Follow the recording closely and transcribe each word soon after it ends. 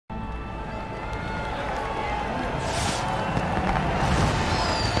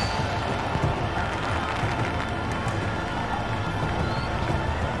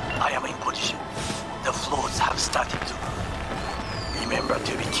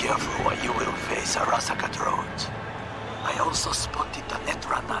careful or you will face Arasaka drones. I also spotted the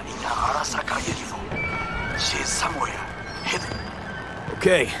Netrunner in an Arasaka uniform. She's somewhere, hidden.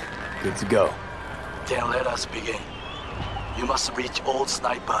 Okay, good to go. Then let us begin. You must reach all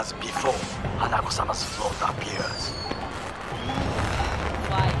snipers before Hanako-sama's float appears.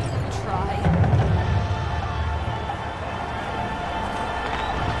 Why even try?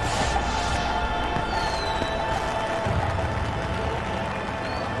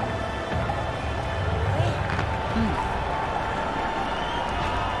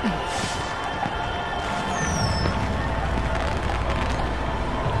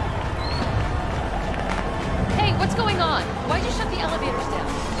 What's going on? Why'd you shut the elevators down?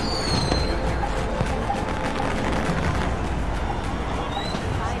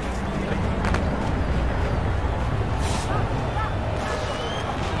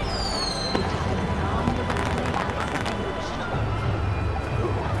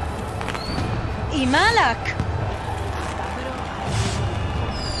 Imalak!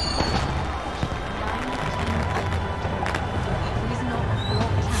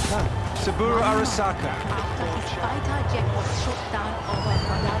 Saburo Arasaka. Fighter jet was shot down over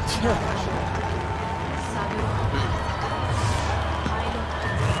Guadalajara.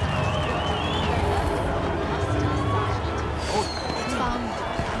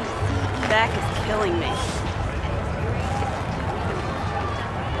 Back is killing me.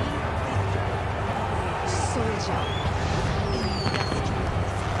 Soldier.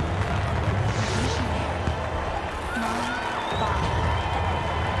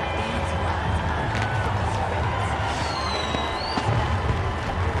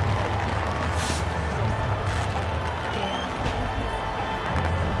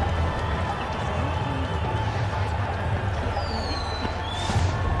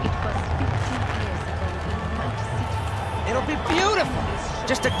 It'll be beautiful!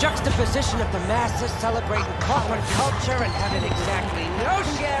 Just a juxtaposition of the masses celebrating corporate culture and having exactly no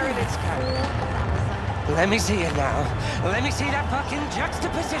share in its kind. Let me see it now. Let me see that fucking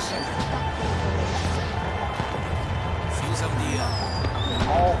juxtaposition.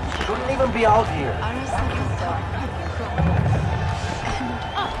 Oh, shouldn't even be out here.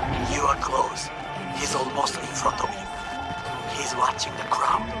 You are close. He's almost in front of you. He's watching the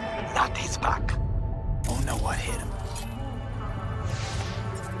crowd, not his back. Oh no, what hit him?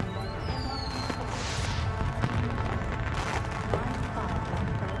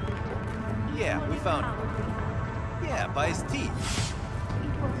 Yeah, we found him. Yeah, by his teeth.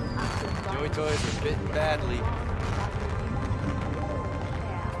 Joey toys are bitten badly.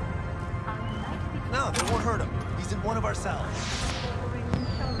 No, they won't hurt him. He's in one of our cells.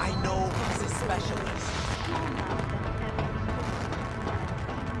 I know he's a specialist.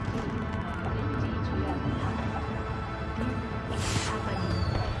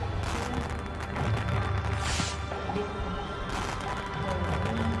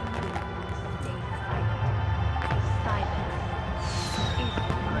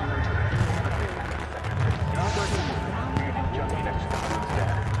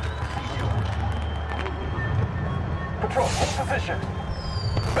 Patrol, hold position.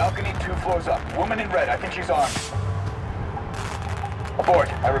 Balcony 2 floors up. Woman in red, I think she's armed.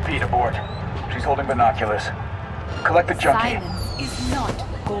 Abort. I repeat, abort. She's holding binoculars. Collect the junkie. Silence is not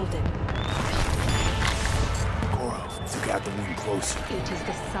golden. Goro, took out the wing closer. It is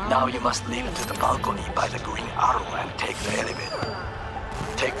the sound. Now you must leap to the balcony by the green arrow and take the elevator.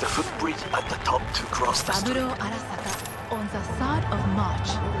 Take the footbridge at the top to cross the street. Saburo Arasaka on the 3rd of March,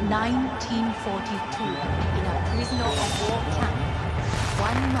 1942, in a prisoner of war camp.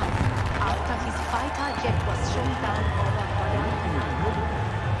 1 month after his fighter jet was shot down over Guadalajara.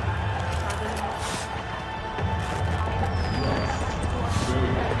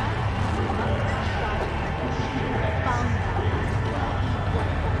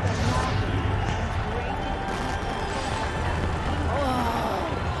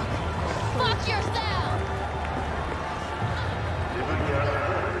 Fuck yourself!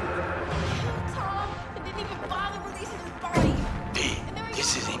 Tom, I didn't even bother releasing his body. D, this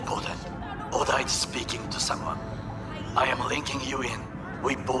is important. Oda is speaking to someone. I am linking you in.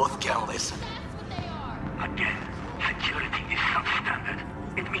 We both can listen. Again, security is substandard.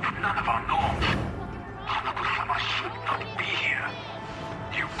 It meets none of our norms. Hanako-sama should not be here.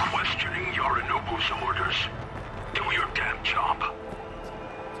 You questioning Yorinobu's orders? Do your damn job.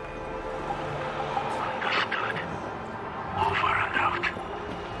 Understood. Over and out.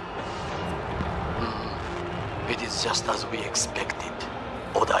 It is just as we expected.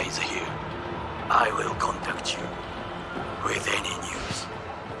 Oda is here. I will contact you with any news.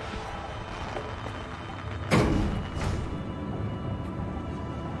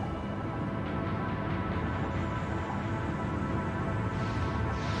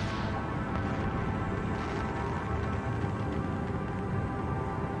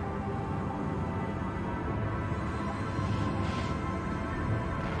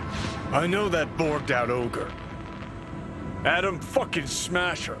 I know that borged-out ogre. Adam fucking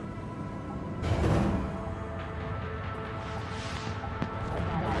Smasher.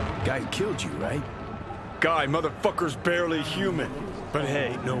 Guy killed you, right? Guy, motherfucker's barely human. But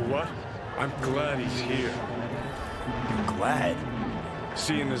hey, know what? I'm glad he's here. You're glad?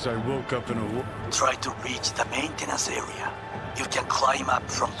 Seeing as I woke up in a... Try to reach the maintenance area. You can climb up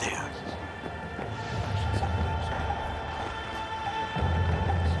from there.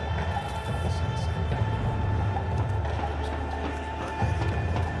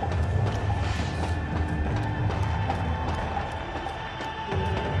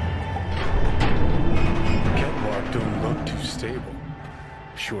 Catwalk don't look too stable.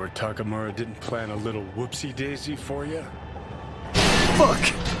 Sure Takamura didn't plan a little whoopsie-daisy for you?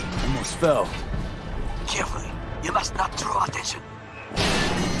 Fuck! Almost fell. Carefully. You must not draw attention.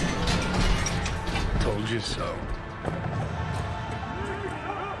 Told you so.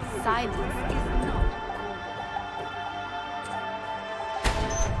 Silence is not.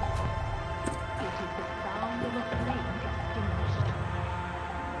 It is the sound of a flame extinguished.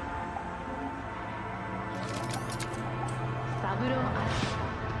 Saburo Arasaka,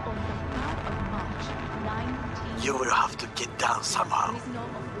 on the 3rd of March, 19... You will have to get down somehow. Prisoner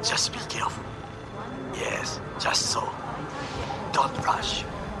of war Just be careful. camp. Yes, just so. Don't rush.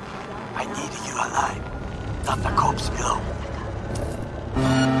 I need you alive, not the corpse below.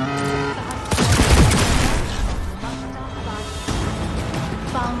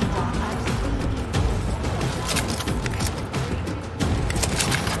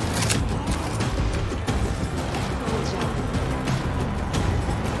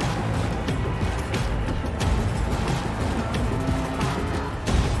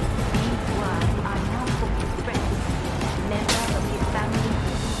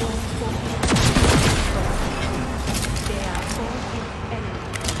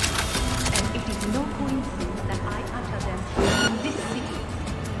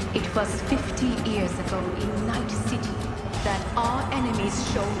 It was 50 years ago in Night City that our enemies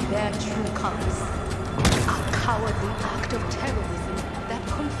showed their true colors. A cowardly act of terrorism that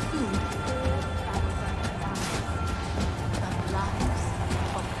consumed the lives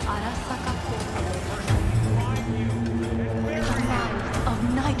of Arasaka Corporation. The lives of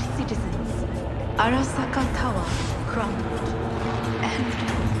Night citizens. Arasaka Tower crumbled. And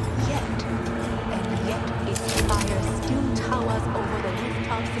yet its fire still towers over the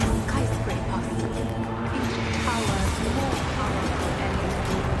rooftops and skyscrapers. It towers more powerful and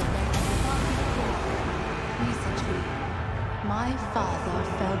recently, my father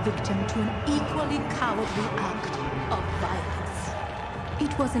fell victim to an equally cowardly act of violence.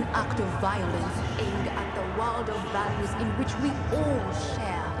 It was an act of violence aimed at the world of values in which we all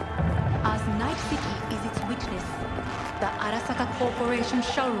share. As Night City is its witness, the Arasaka Corporation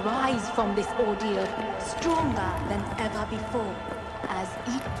shall rise from this ordeal stronger than ever before, as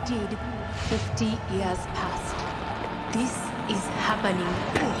it did 50 years past. This is happening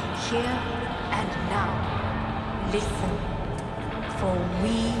here and now. Listen, for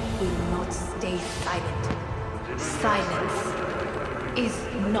we will not stay silent. Silence is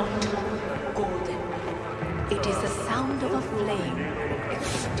not golden. It is the sound of a flame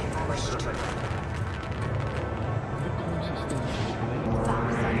extinguished.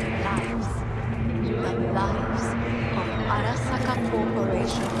 The lives of Arasaka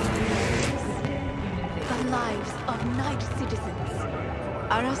Corporation. The lives of Night citizens.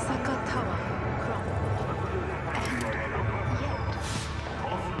 Arasaka Tower crumbled. And yet...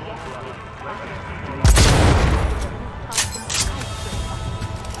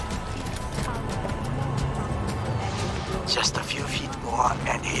 Just a few feet more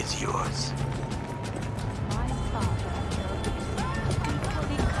and he's yours. My father felt an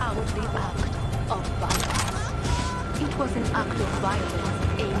equally cowardly act of violence. It was an act of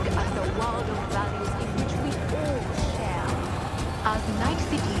violence aimed at the world of values in which we all share. As Night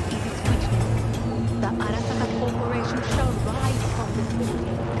City is its witness, the Arasaka Corporation shall rise from this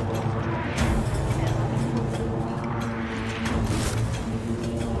ordeal.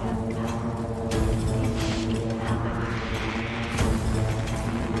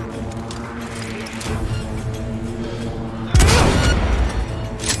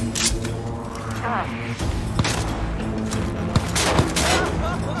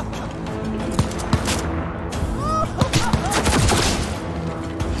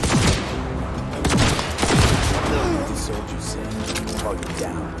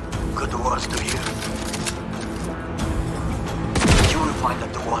 Good words to hear. You will find a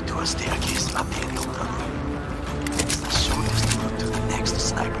door to a staircase at the end of the room. It's the shortest route to the next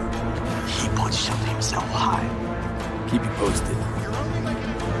sniper. He positioned himself high. Keep you posted.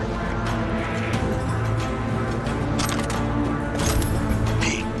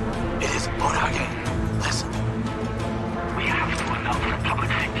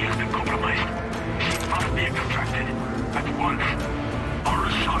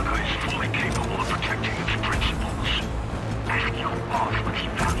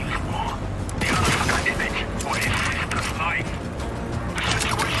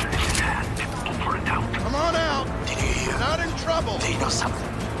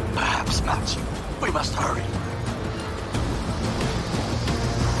 mismatch. We must hurry.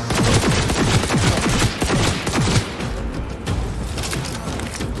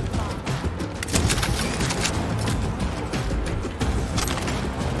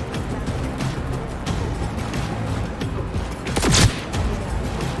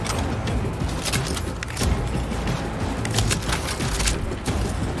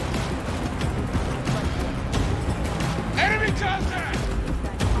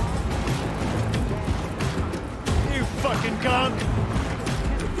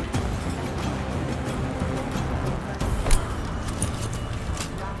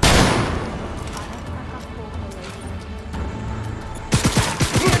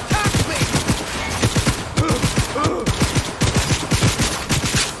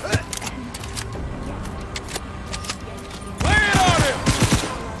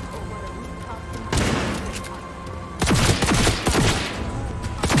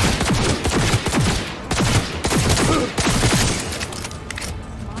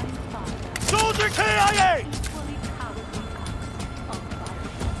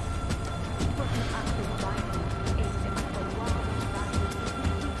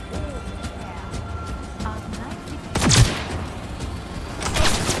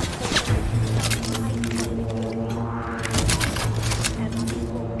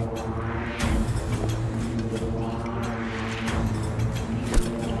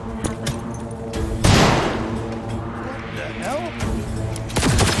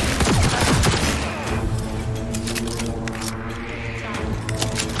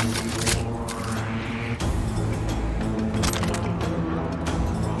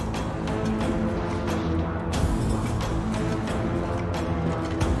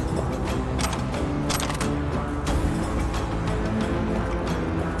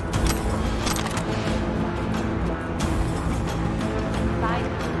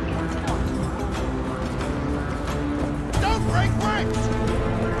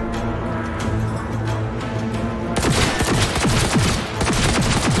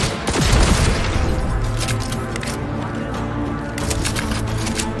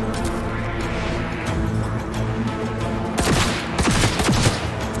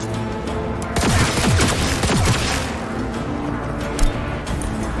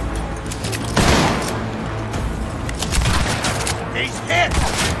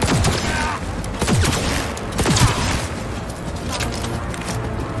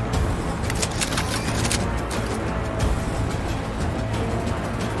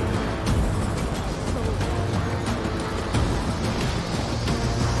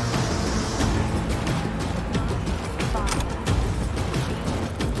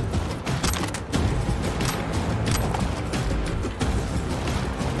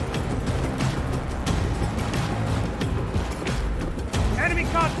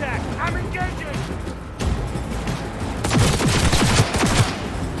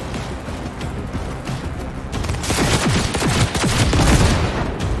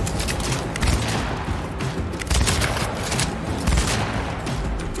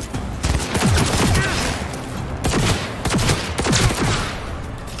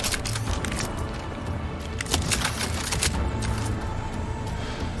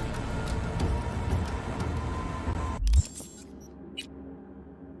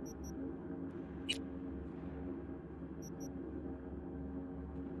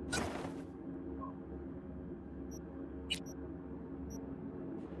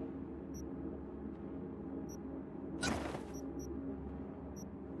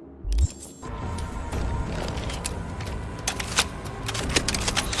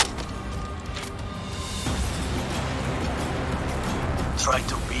 Try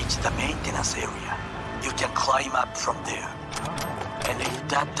to reach the maintenance area. You can climb up from there. And if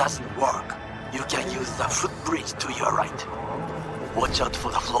that doesn't work, you can use the footbridge to your right. Watch out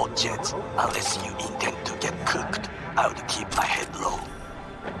for the float jets, unless you intend to get cooked. I would keep my head low.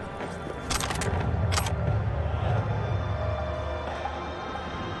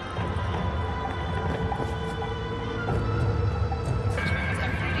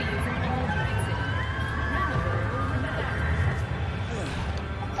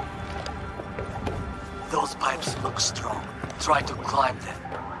 Those pipes look strong. Try to climb them.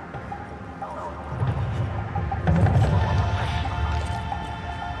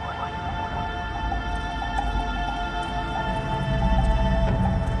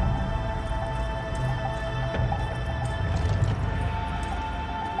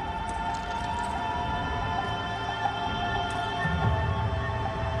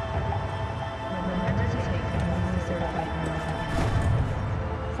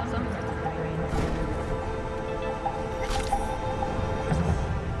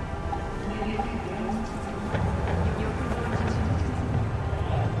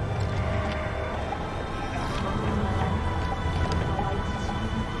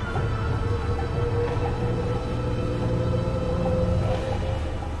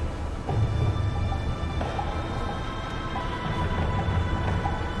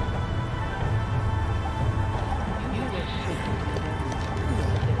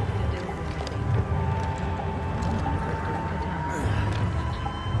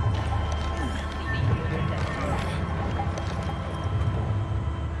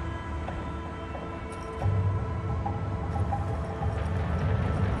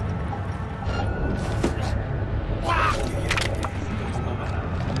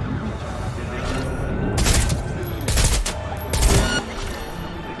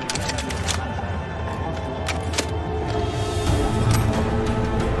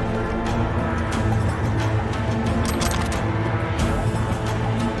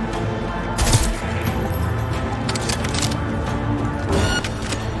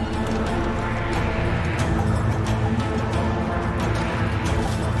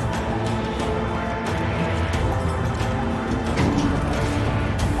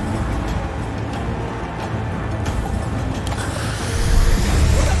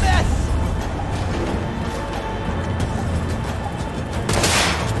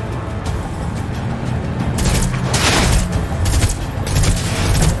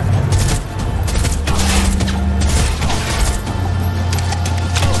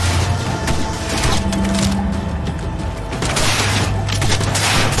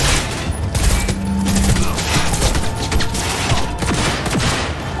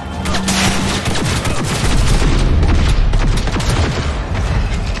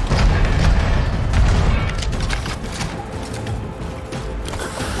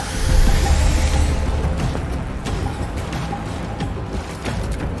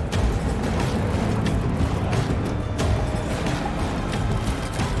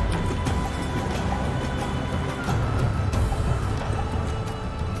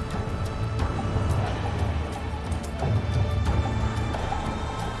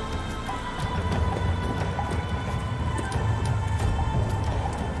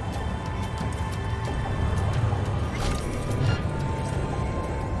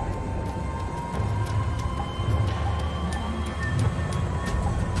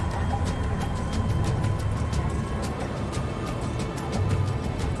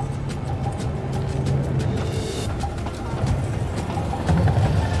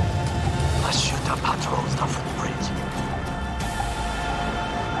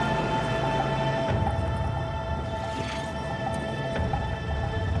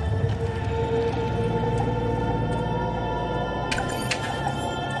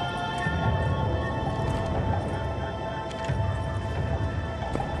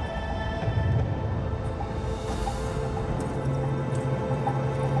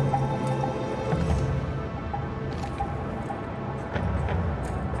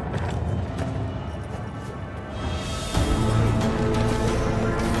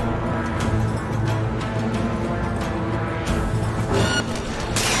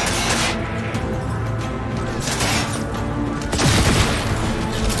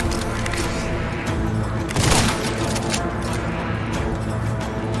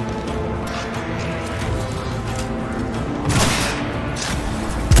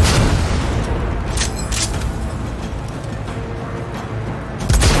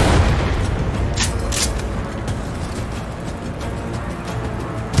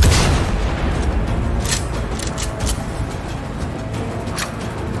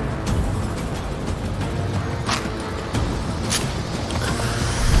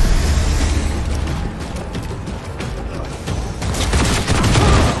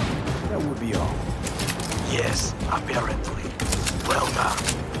 be all. Yes, apparently. Well done.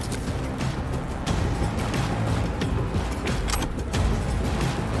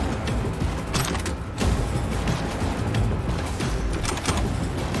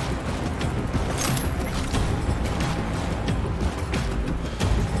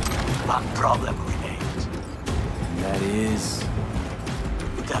 One problem remains. And that is...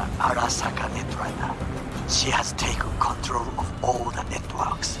 The Arasaka Netrunner. She has taken control of all the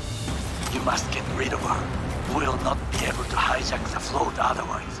networks. You must get rid of her. We will not be able to hijack the float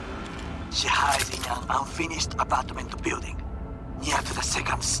otherwise. She hides in an unfinished apartment building, near to the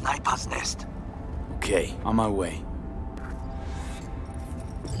second sniper's nest. Okay, on my way.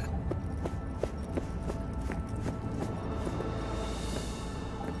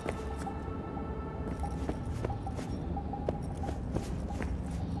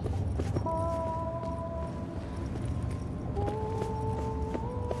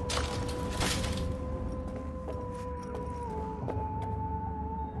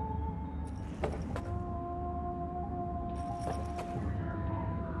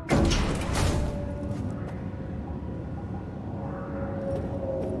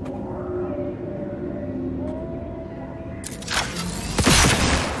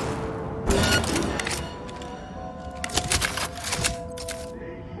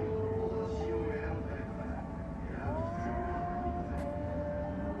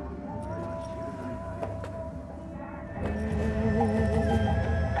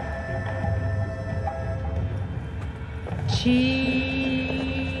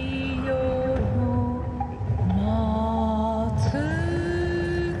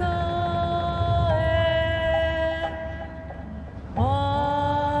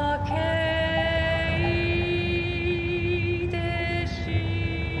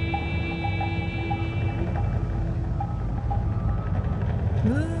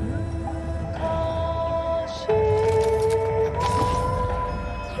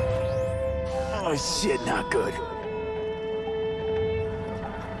 Oh shit, not good.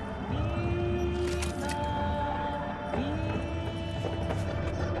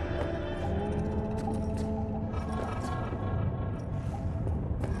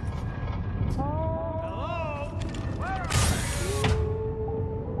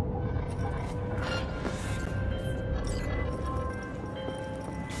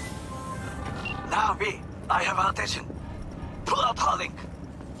 Now, V, I have our attention. Pull out our link.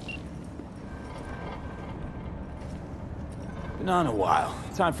 Been on a while.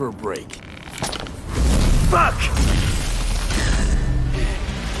 Time for a break. Fuck!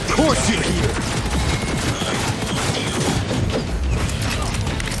 Of course you're here!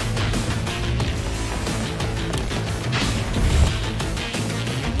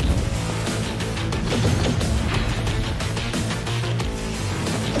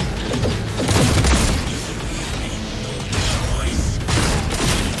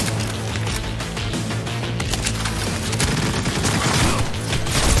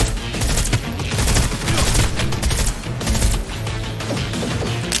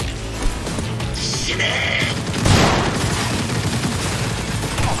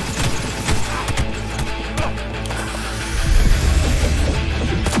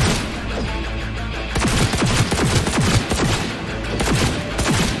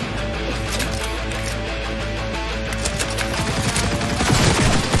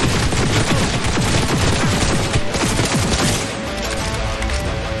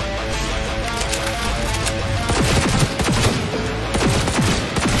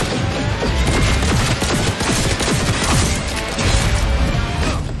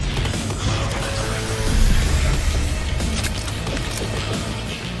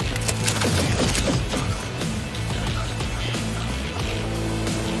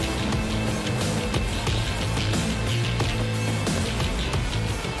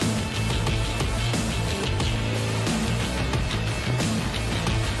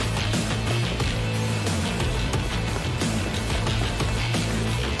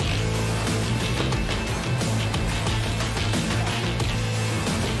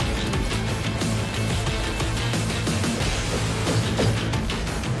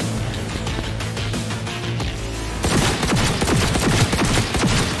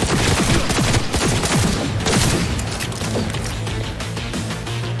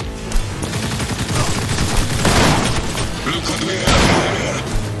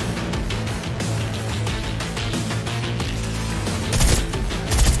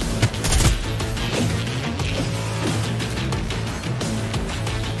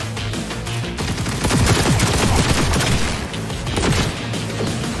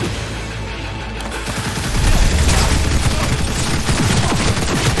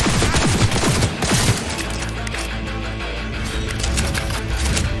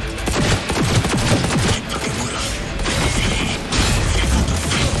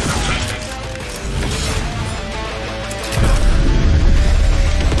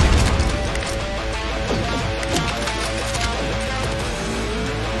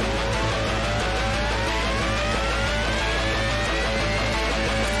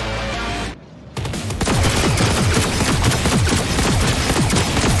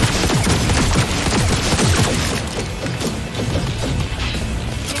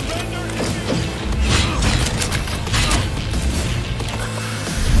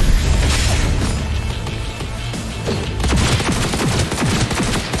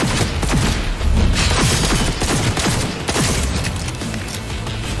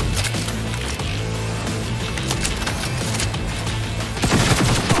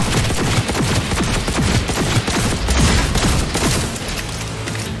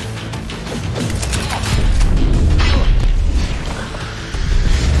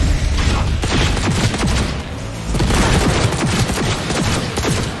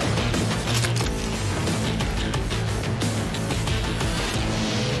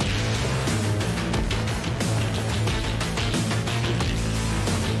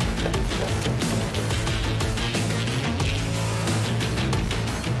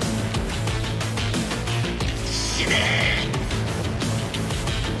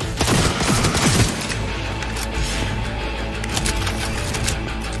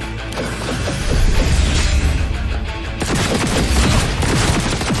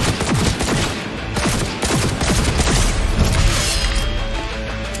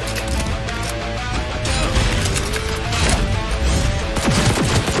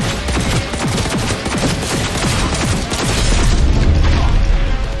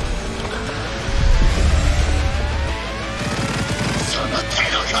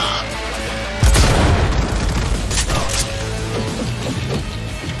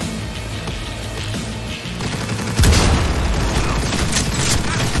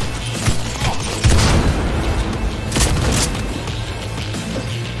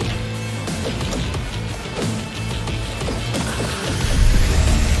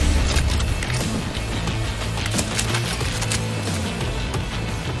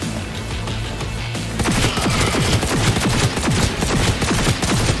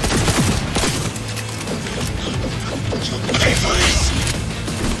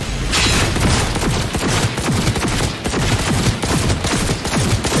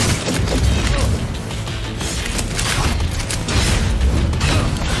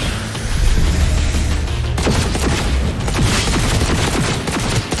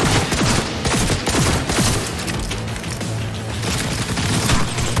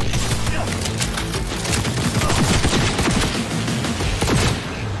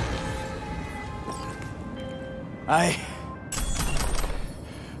 I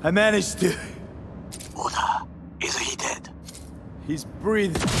managed to... Oda, is he dead? He's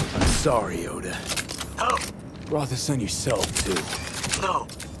breathing. I'm sorry, Oda. No, Brought this on yourself, too. no,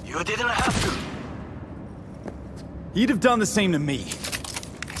 you didn't have to. You'd have done the same to me.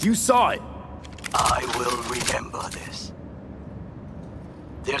 You saw it. I will remember this.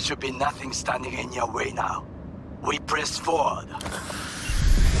 There should be nothing standing in your way now. We press forward.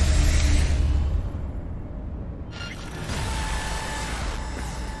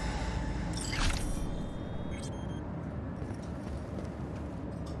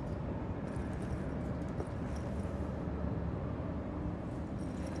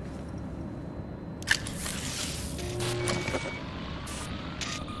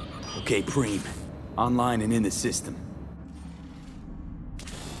 Okay, Preem. Online and in the system.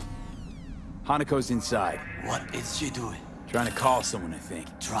 Hanako's inside. What is she doing? Trying to call someone, I think.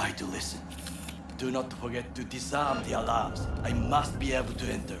 Try to listen. Do not forget to disarm the alarms. I must be able to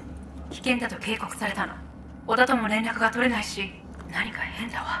enter. 危険だと警告されたの。小田とも連絡が取れないし、何か変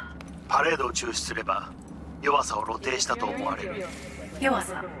だわ。パレードを中止すれば、弱さを露呈したと思われる。弱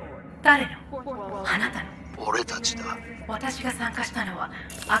さ、誰の？あなたの。俺たちだ。私が参加したのは、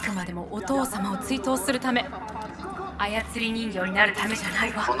あくまでもお父様を追悼するため。操り人形になるためじゃな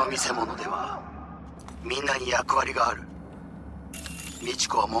いわ。この見せ物では、みんなに役割がある。美智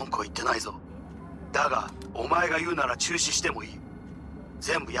子は文句を言ってないぞ。だが、お前が言うなら中止してもいい。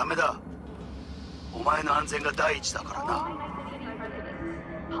全部やめだ。お前の安全が第一だから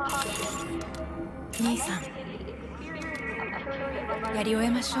な。兄さん、やり終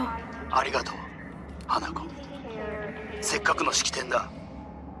えましょう。ありがとう、花子。せっかくの式典だ。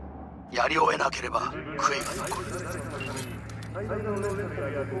やり終えなければ悔いが残る。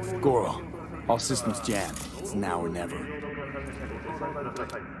Goro, all systems jammed. It's now or never.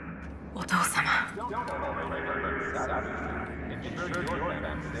 お父様。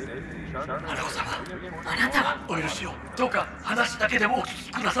花子様、あなたはお許しを。どうか話だけでもお聞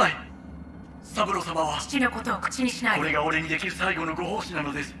きください。三郎様は父のことを口にしない。これが俺にできる最後のご奉仕な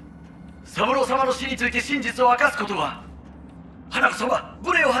のです。三郎様の死について真実を明かすことは、花子様、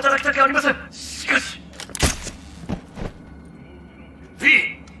無礼を働きたくありません。しかし、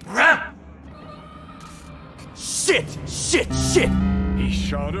Ram! Shit! He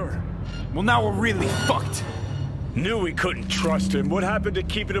shot her? Well, now we're really fucked. Knew we couldn't trust him. What happened to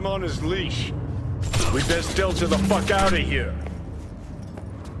keeping him on his leash? We best still to the fuck out of here.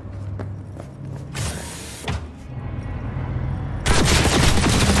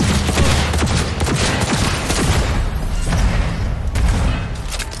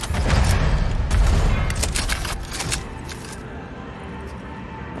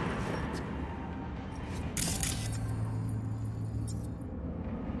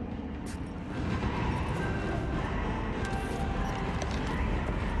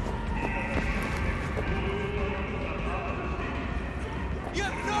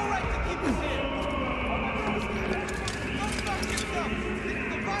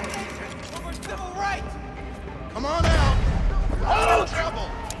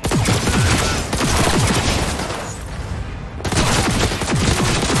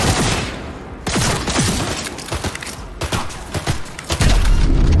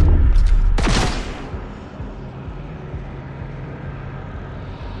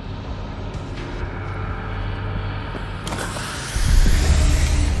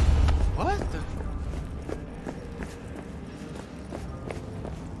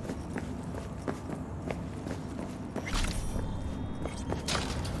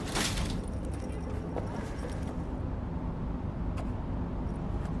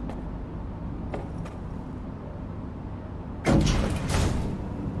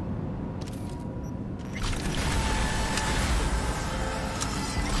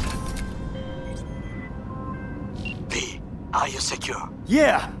 Are you secure?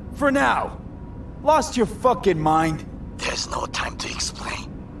 Yeah, for now. Lost your fucking mind? There's no time to explain.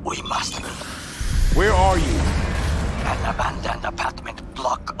 We must leave. Where are you? An abandoned apartment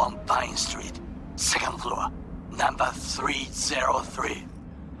block on Pine Street. Second floor. Number 303.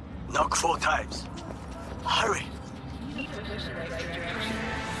 Knock 4 times. Hurry.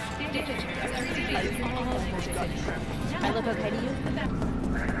 I look okay to you?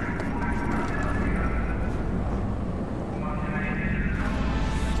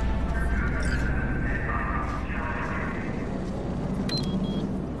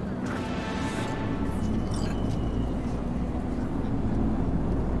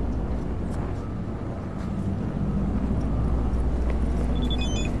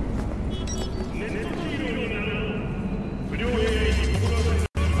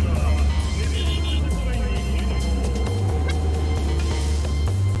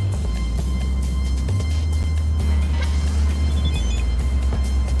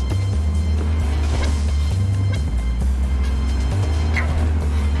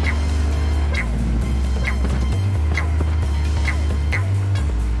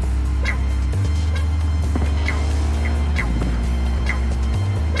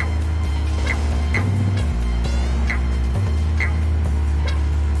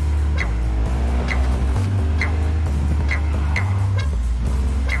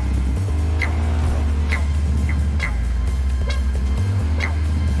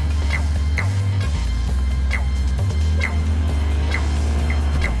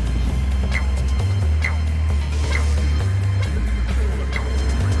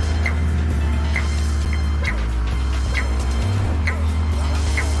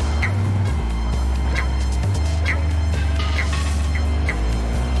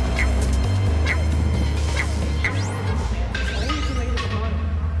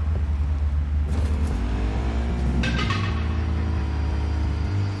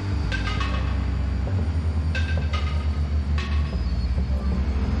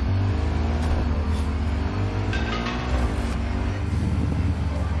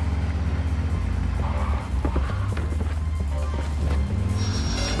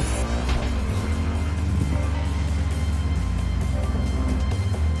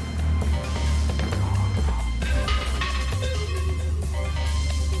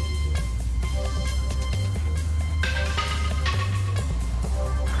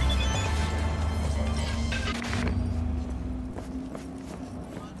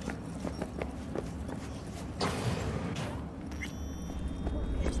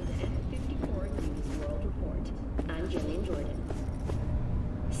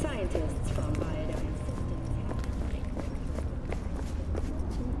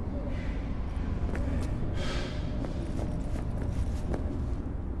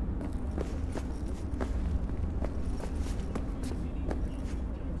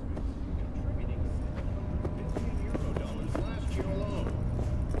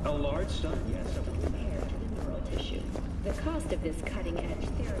 A large study, yes. Compared to the neural tissue, the cost of this cutting-edge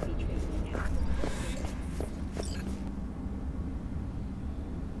therapy treatment has...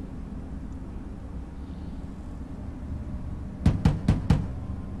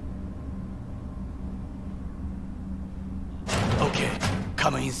 Okay,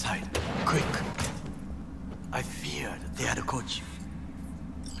 come inside. Quick. I feared they had caught you.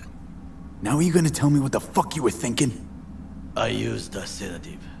 Now are you gonna tell me what the fuck you were thinking? I used a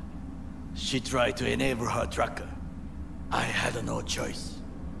sedative. She tried to enable her tracker. I had no choice.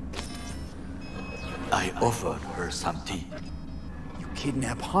 I offered her some tea. You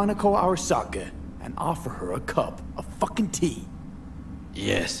kidnap Hanako Arasaka and offer her a cup of fucking tea.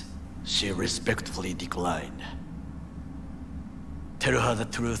 Yes, she respectfully declined. Tell her the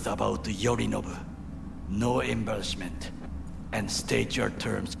truth about Yorinobu. No embellishment. And state your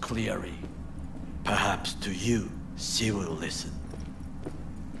terms clearly. Perhaps to you, she will listen.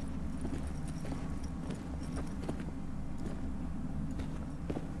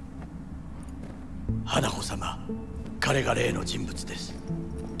 Hanako-sama, 彼が例の人物です。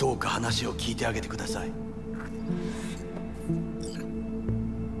どうか話を聞いてあげてください。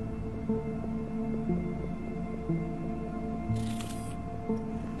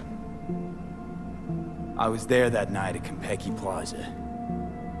I was there that night at Konpeki Plaza.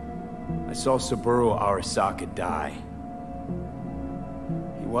 I saw Saburo Arasaka die.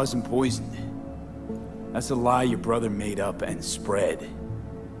 He wasn't poisoned. That's a lie your brother made up and spread.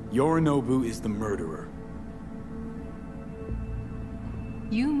 Yorinobu is the murderer.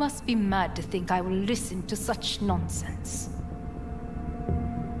 You must be mad to think I will listen to such nonsense.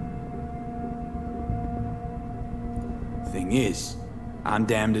 Thing is, I'm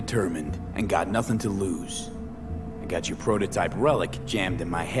damn determined and got nothing to lose. I got your prototype relic jammed in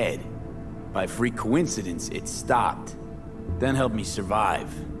my head. By freak coincidence, it stopped. Then helped me survive.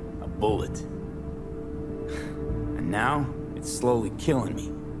 A bullet. And now, it's slowly killing me.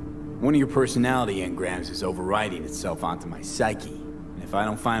 One of your personality engrams is overriding itself onto my psyche. And if I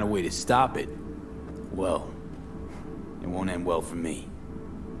don't find a way to stop it, well, it won't end well for me.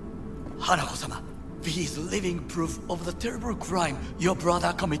 Hanako-sama, he is living proof of the terrible crime your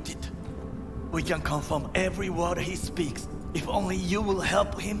brother committed. We can confirm every word he speaks, if only you will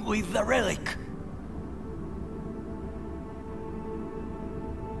help him with the relic.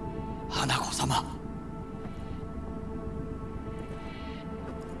 Hanako-sama.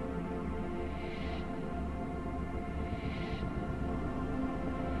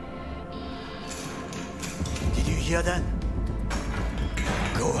 Did you hear that?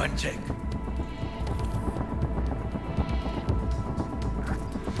 Go and check.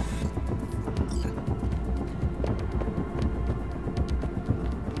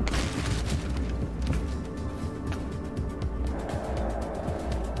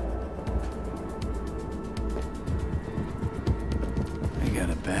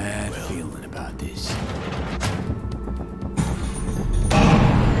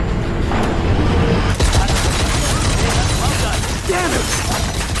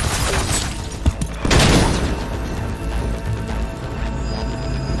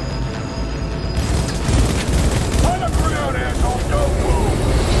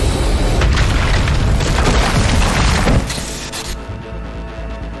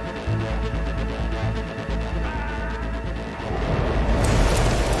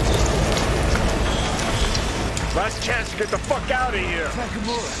 Last chance to get the fuck out of here.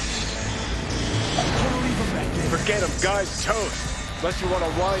 Forget him, guy's toast. Unless you want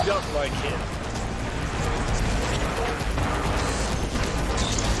to wind up like him.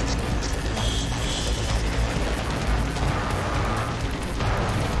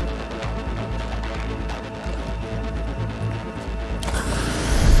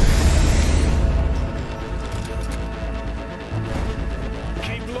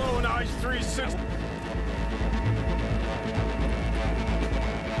 Keep low and eyes 360.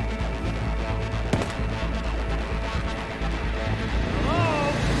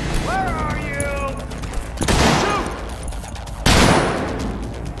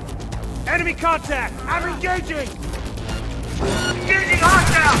 Enemy contact! I'm engaging! Engaging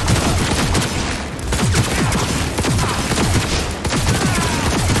hostile!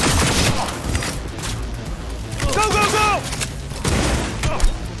 Go, go, go!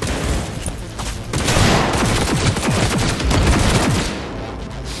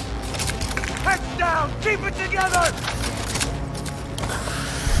 Heads down! Keep it together!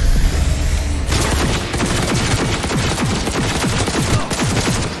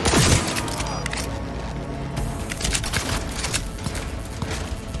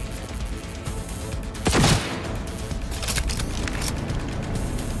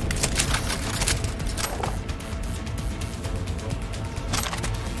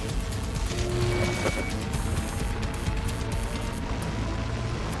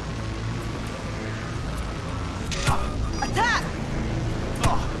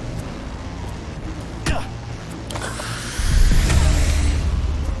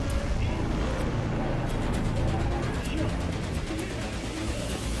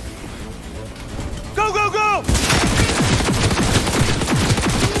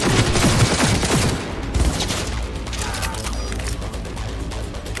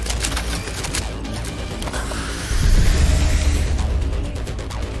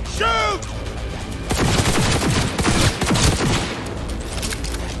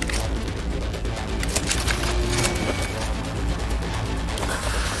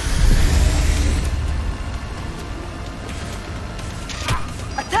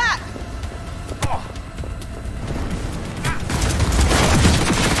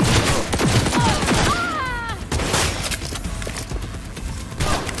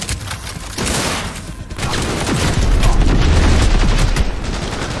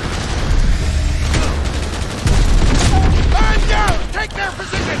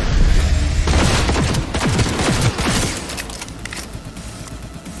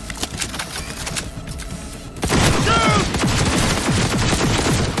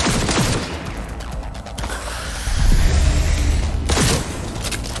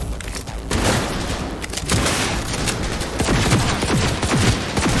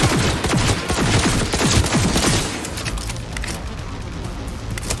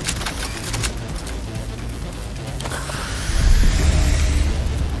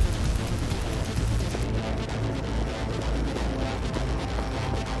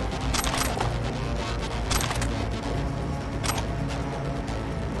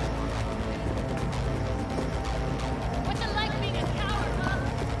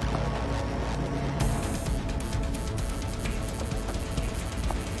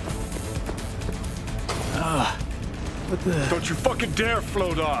 Don't you fucking dare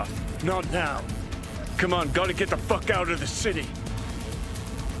float off! Not now. Come on, gotta get the fuck out of the city.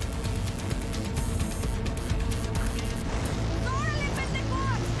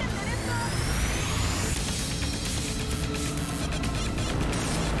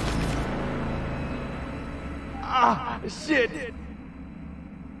 Ah, shit!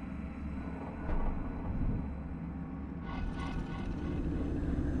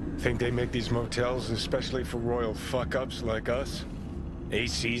 Think they make these motels especially for royal fuck-ups like us?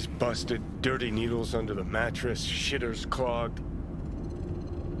 AC's busted, dirty needles under the mattress, shitters clogged.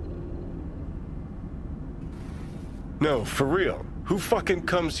 No, for real. Who fucking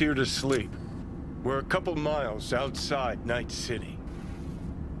comes here to sleep? We're a couple miles outside Night City.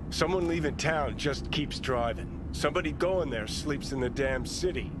 Someone leaving town just keeps driving. Somebody going there sleeps in the damn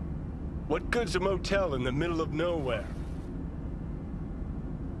city. What good's a motel in the middle of nowhere?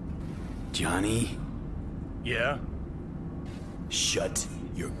 Johnny? Yeah? Shut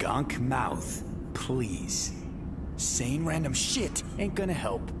your gonk mouth, please. Saying random shit ain't gonna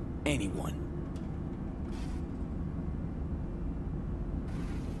help anyone.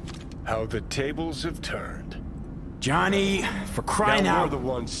 How the tables have turned. Johnny, for crying now out... we're the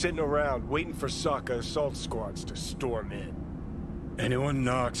ones sitting around waiting for Sokka assault squads to storm in. Anyone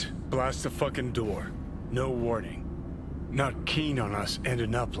knocks, blast the fucking door. No warning. Not keen on us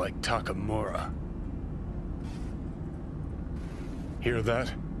ending up like Takamura. Hear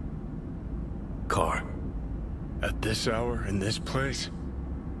that? Car. At this hour, in this place?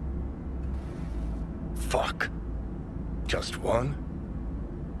 Fuck. Just one?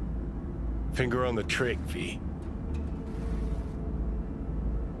 Finger on the trig, V.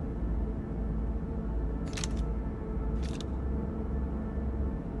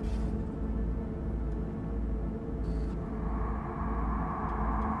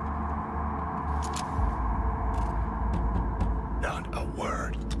 Not a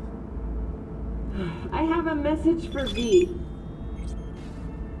word. I have a message for V.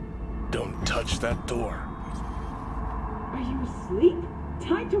 Don't touch that door. Are you asleep?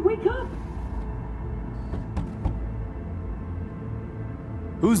 Time to wake up!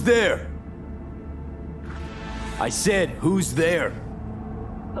 Who's there? I said, who's there?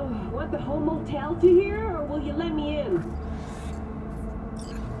 Oh, want the whole motel to hear, or will you let me in?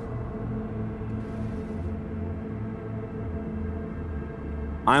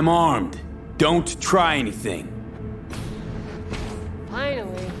 I'm armed. Don't try anything.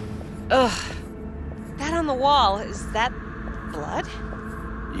 Finally. Ugh. That on the wall, is that blood?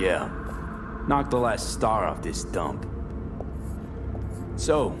 Yeah. Knocked the last star off this dump.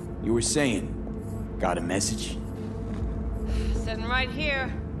 So, you were saying, got a message? Sitting right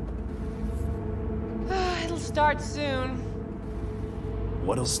here. It'll start soon.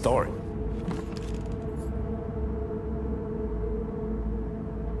 What'll start?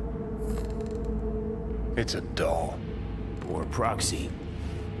 It's a doll. Or a proxy.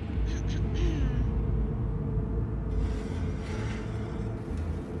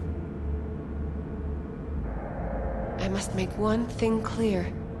 I must make one thing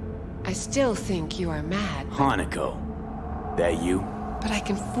clear. I still think you are mad. Hanako. That you? But I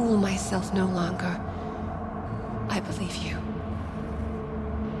can fool myself no longer. I believe you.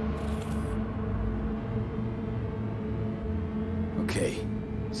 Okay.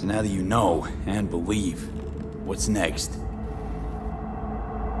 So now that you know and believe, what's next?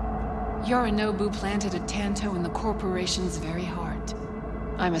 Yorinobu planted a Tanto in the corporation's very heart.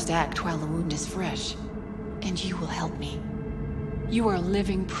 I must act while the wound is fresh. And you will help me. You are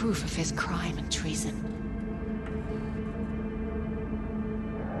living proof of his crime and treason.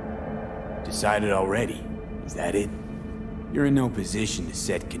 Decided already? Is that it? You're in no position to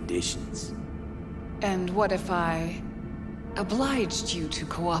set conditions. And what if I obliged you to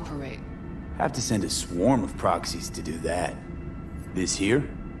cooperate? Have to send a swarm of proxies to do that. This here,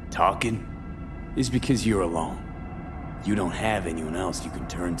 talking, is because you're alone. You don't have anyone else you can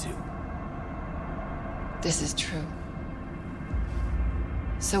turn to. This is true.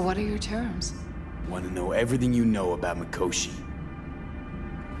 So what are your terms? Want to know everything you know about Mikoshi.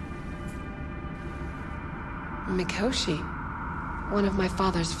 Mikoshi? One of my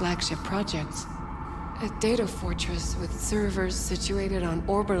father's flagship projects. A data fortress with servers situated on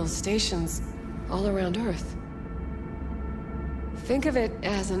orbital stations all around Earth. Think of it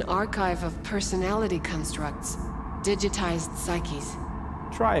as an archive of personality constructs, digitized psyches.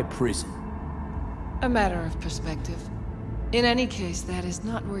 Try a prison. A matter of perspective. In any case, that is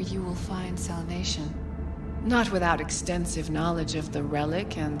not where you will find salvation. Not without extensive knowledge of the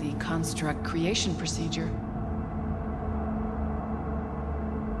relic and the construct creation procedure.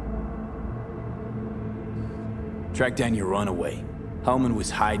 Tracked down your runaway. Hellman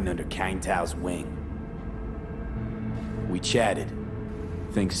was hiding under Kang Tao's wing. We chatted.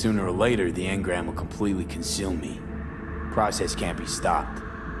 Think sooner or later the engram will completely consume me. Process can't be stopped.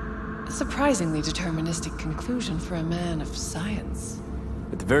 A surprisingly deterministic conclusion for a man of science.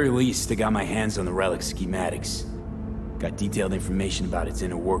 At the very least, I got my hands on the relic schematics. Got detailed information about its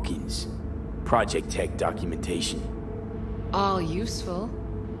inner workings. Project tech documentation. All useful.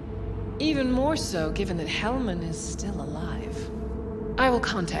 Even more so given that Hellman is still alive. I will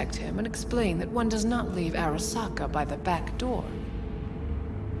contact him and explain that one does not leave Arasaka by the back door.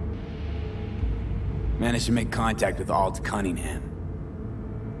 Managed to make contact with Alt Cunningham.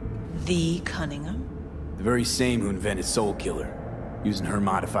 The Cunningham? The very same who invented Soul Killer. Using her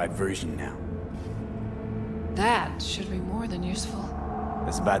modified version now. That should be more than useful.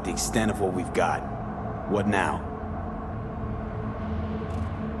 That's about the extent of what we've got. What now?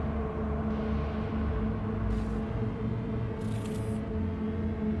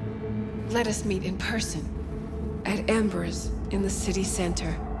 Let us meet in person. At Embers, in the city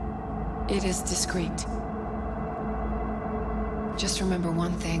center. It is discreet. Just remember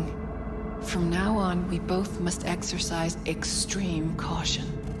one thing. From now on, we both must exercise extreme caution.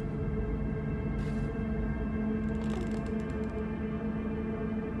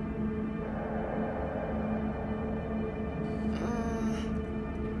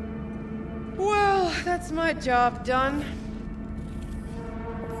 Well, that's my job done.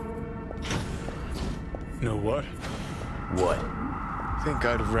 Know what? What? Think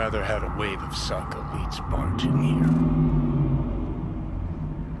I'd have rather had a wave of Saka elites barge in here.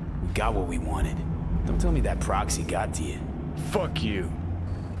 We got what we wanted. Don't tell me that proxy got to you. Fuck you.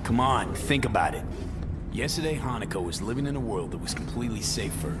 Come on, think about it. Yesterday, Hanako was living in a world that was completely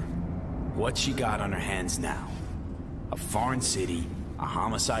safe for her. What's she got on her hands now? A foreign city, a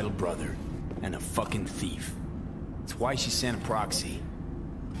homicidal brother, and a fucking thief. It's why she sent a proxy.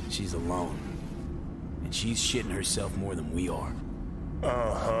 She's alone. And she's shitting herself more than we are.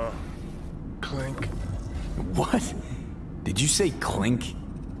 Uh-huh. Clink. What? Did you say clink?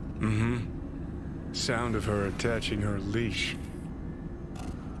 Mm-hmm. Sound of her attaching her leash.